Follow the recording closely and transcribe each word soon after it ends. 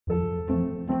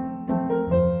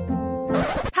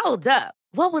Hold up.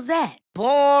 What was that?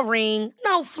 Boring.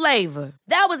 No flavor.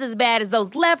 That was as bad as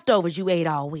those leftovers you ate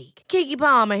all week. Keke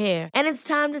Palmer here, and it's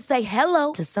time to say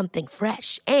hello to something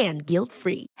fresh and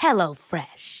guilt-free. Hello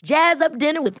Fresh. Jazz up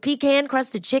dinner with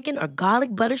pecan-crusted chicken or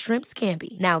garlic butter shrimp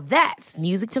scampi. Now that's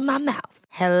music to my mouth.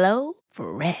 Hello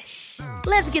Fresh.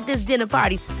 Let's get this dinner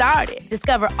party started.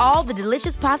 Discover all the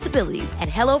delicious possibilities at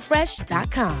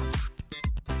hellofresh.com.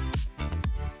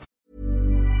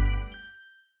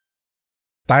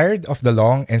 Tired of the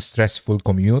long and stressful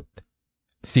commute?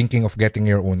 Thinking of getting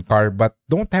your own car but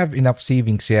don't have enough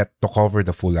savings yet to cover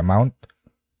the full amount?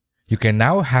 You can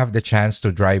now have the chance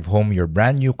to drive home your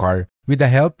brand new car with the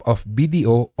help of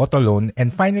BDO Auto Loan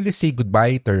and finally say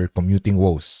goodbye to your commuting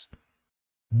woes.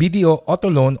 BDO Auto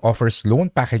Loan offers loan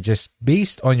packages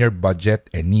based on your budget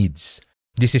and needs.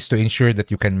 This is to ensure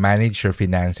that you can manage your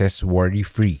finances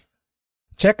worry-free.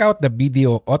 Check out the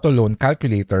BDO Auto Loan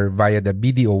Calculator via the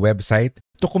BDO website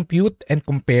to compute and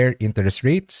compare interest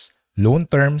rates, loan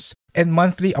terms, and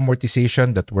monthly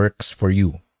amortization that works for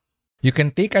you. You can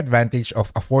take advantage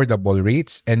of affordable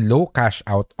rates and low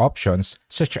cash-out options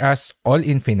such as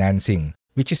all-in financing,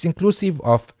 which is inclusive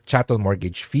of chattel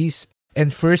mortgage fees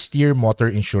and first-year motor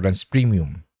insurance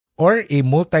premium, or a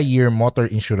multi-year motor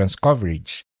insurance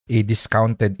coverage, a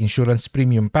discounted insurance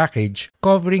premium package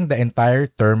covering the entire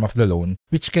term of the loan,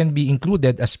 which can be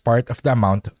included as part of the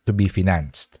amount to be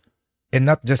financed. And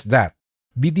not just that,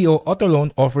 BDO Auto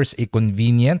Loan offers a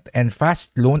convenient and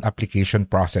fast loan application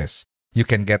process. You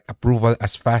can get approval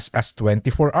as fast as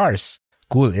 24 hours.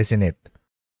 Cool, isn't it?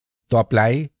 To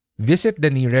apply, visit the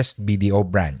nearest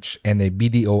BDO branch and a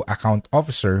BDO account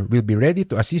officer will be ready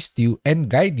to assist you and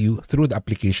guide you through the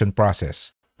application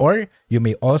process. Or you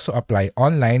may also apply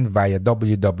online via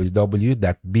www.bdo.com.ph.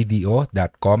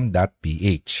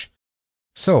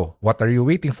 So, what are you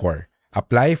waiting for?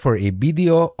 Apply for a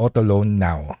BDO Auto Loan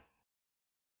now.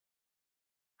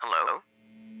 Hello?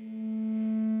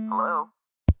 Hello?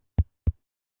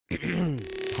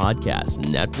 Podcast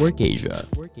Network Asia.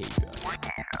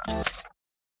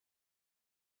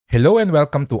 Hello and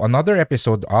welcome to another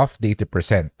episode of The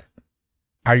 80%.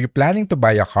 Are you planning to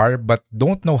buy a car but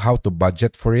don't know how to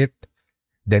budget for it?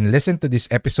 Then listen to this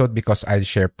episode because I'll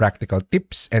share practical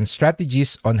tips and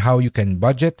strategies on how you can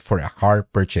budget for a car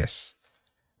purchase.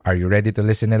 Are you ready to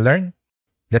listen and learn?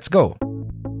 Let's go!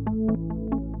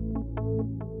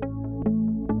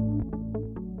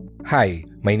 Hi,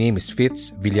 my name is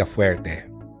Fitz Villafuerte.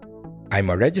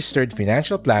 I'm a registered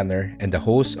financial planner and the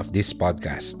host of this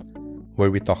podcast,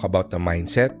 where we talk about the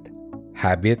mindset,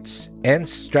 habits, and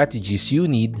strategies you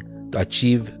need to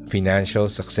achieve financial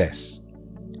success.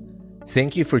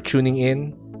 Thank you for tuning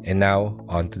in, and now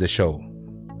on to the show.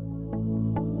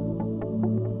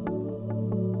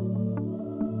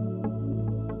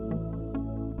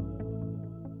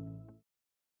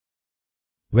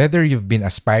 Whether you've been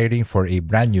aspiring for a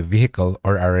brand new vehicle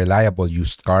or a reliable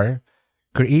used car,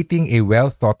 creating a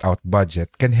well-thought-out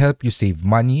budget can help you save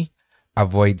money,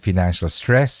 avoid financial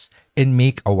stress, and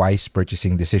make a wise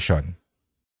purchasing decision.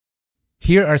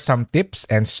 Here are some tips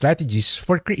and strategies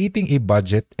for creating a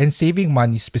budget and saving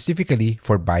money specifically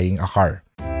for buying a car.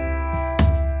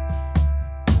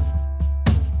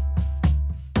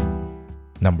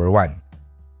 Number 1.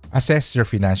 Assess your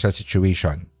financial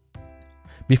situation.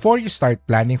 Before you start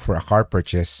planning for a car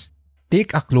purchase,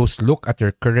 take a close look at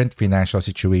your current financial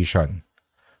situation.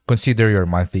 Consider your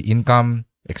monthly income,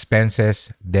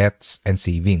 expenses, debts, and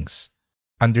savings.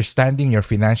 Understanding your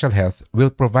financial health will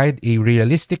provide a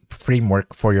realistic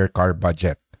framework for your car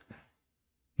budget.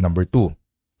 Number 2.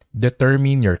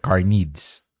 Determine your car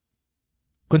needs.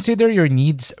 Consider your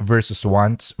needs versus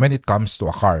wants when it comes to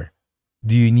a car.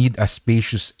 Do you need a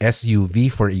spacious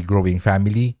SUV for a growing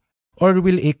family? Or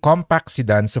will a compact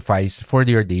sedan suffice for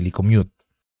your daily commute?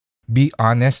 Be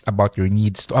honest about your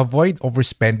needs to avoid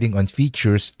overspending on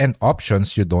features and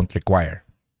options you don't require.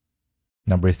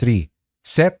 Number 3.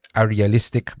 Set a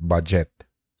realistic budget.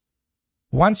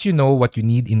 Once you know what you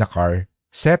need in a car,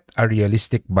 set a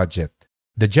realistic budget.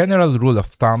 The general rule of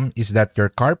thumb is that your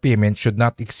car payment should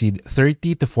not exceed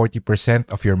 30 to 40%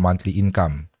 of your monthly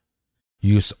income.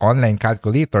 Use online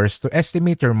calculators to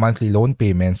estimate your monthly loan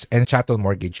payments and chattel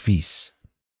mortgage fees.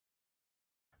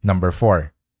 Number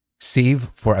 4. Save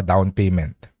for a down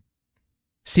payment.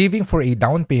 Saving for a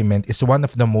down payment is one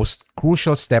of the most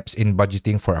crucial steps in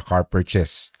budgeting for a car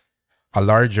purchase. A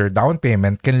larger down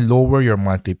payment can lower your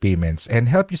monthly payments and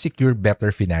help you secure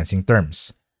better financing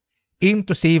terms. Aim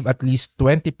to save at least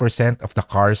 20% of the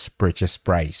car's purchase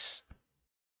price.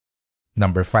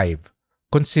 Number 5.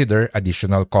 Consider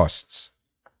additional costs.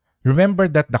 Remember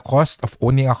that the cost of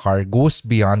owning a car goes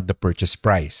beyond the purchase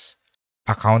price.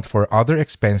 Account for other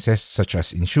expenses such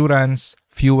as insurance,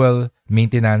 fuel,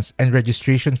 maintenance, and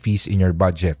registration fees in your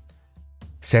budget.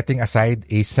 Setting aside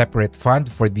a separate fund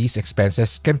for these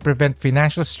expenses can prevent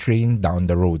financial strain down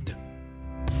the road.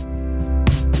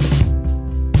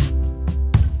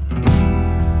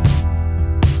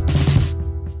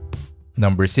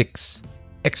 Number 6.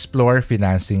 Explore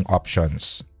financing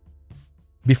options.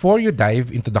 Before you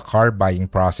dive into the car buying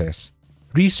process,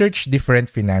 research different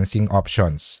financing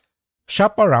options.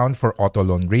 Shop around for auto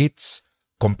loan rates,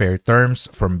 compare terms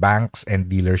from banks and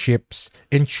dealerships,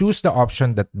 and choose the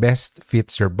option that best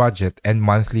fits your budget and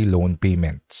monthly loan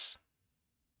payments.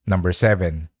 Number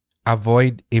 7.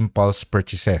 Avoid impulse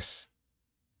purchases.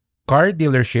 Car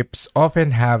dealerships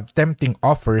often have tempting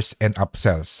offers and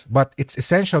upsells, but it's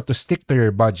essential to stick to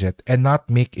your budget and not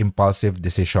make impulsive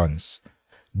decisions.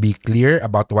 Be clear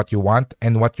about what you want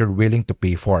and what you're willing to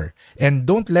pay for, and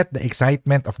don't let the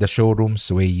excitement of the showroom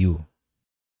sway you.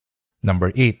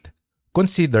 Number 8.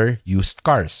 Consider used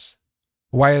cars.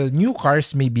 While new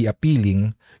cars may be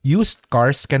appealing, used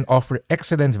cars can offer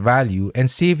excellent value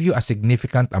and save you a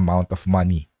significant amount of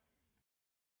money.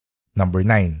 Number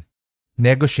 9.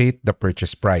 Negotiate the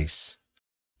purchase price.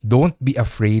 Don't be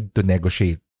afraid to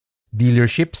negotiate.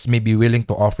 Dealerships may be willing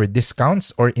to offer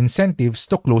discounts or incentives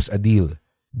to close a deal.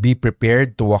 Be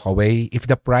prepared to walk away if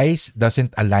the price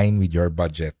doesn't align with your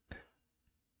budget.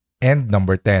 And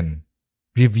number 10.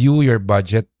 Review your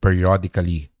budget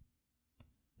periodically.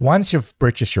 Once you've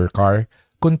purchased your car,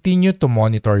 continue to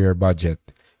monitor your budget.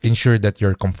 Ensure that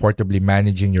you're comfortably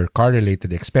managing your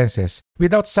car-related expenses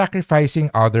without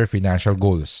sacrificing other financial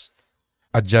goals.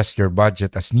 Adjust your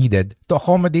budget as needed to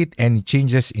accommodate any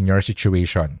changes in your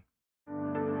situation.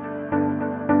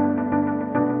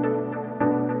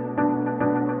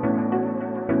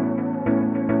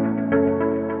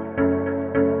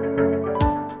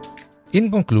 In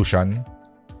conclusion,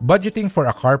 budgeting for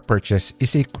a car purchase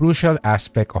is a crucial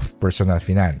aspect of personal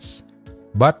finance.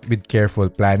 But with careful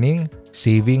planning,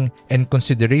 saving, and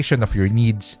consideration of your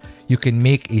needs, you can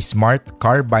make a smart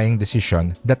car buying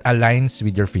decision that aligns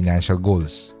with your financial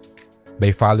goals.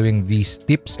 By following these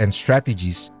tips and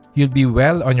strategies, you'll be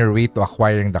well on your way to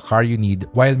acquiring the car you need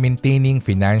while maintaining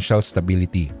financial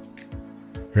stability.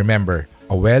 Remember,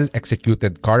 a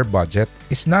well-executed car budget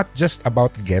is not just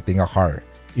about getting a car.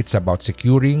 It's about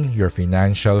securing your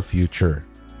financial future.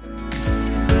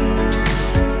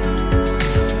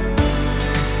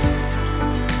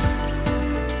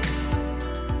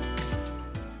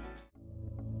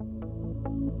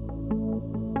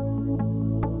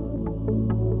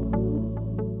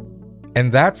 And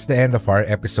that's the end of our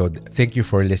episode. Thank you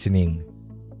for listening.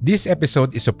 This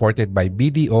episode is supported by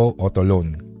BDO Auto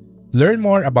Loan. Learn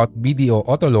more about BDO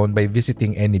Auto Loan by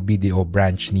visiting any BDO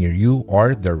branch near you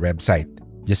or their website.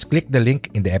 Just click the link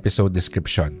in the episode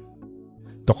description.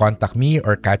 To contact me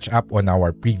or catch up on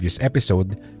our previous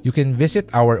episode, you can visit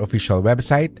our official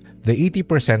website,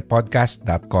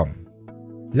 the80percentpodcast.com.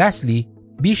 Lastly,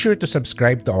 be sure to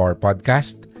subscribe to our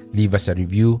podcast, leave us a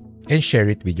review, and share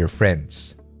it with your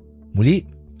friends. Muli,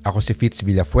 ako si Fitz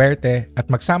Villafuerte at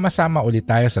magsama-sama ulit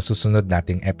tayo sa susunod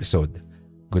nating episode.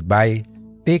 Goodbye,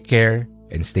 take care,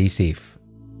 and stay safe.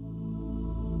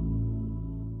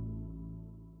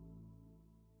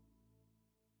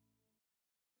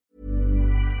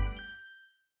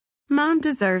 Mom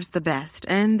deserves the best,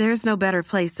 and there's no better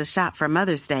place to shop for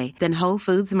Mother's Day than Whole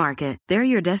Foods Market. They're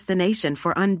your destination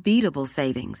for unbeatable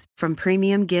savings, from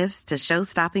premium gifts to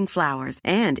show-stopping flowers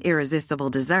and irresistible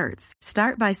desserts.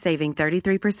 Start by saving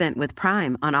 33% with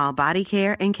Prime on all body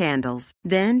care and candles.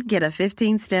 Then get a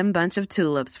 15-stem bunch of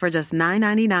tulips for just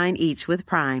 $9.99 each with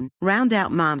Prime. Round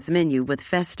out Mom's menu with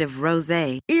festive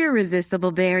rosé,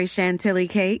 irresistible berry chantilly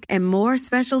cake, and more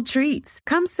special treats.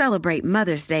 Come celebrate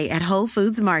Mother's Day at Whole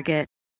Foods Market.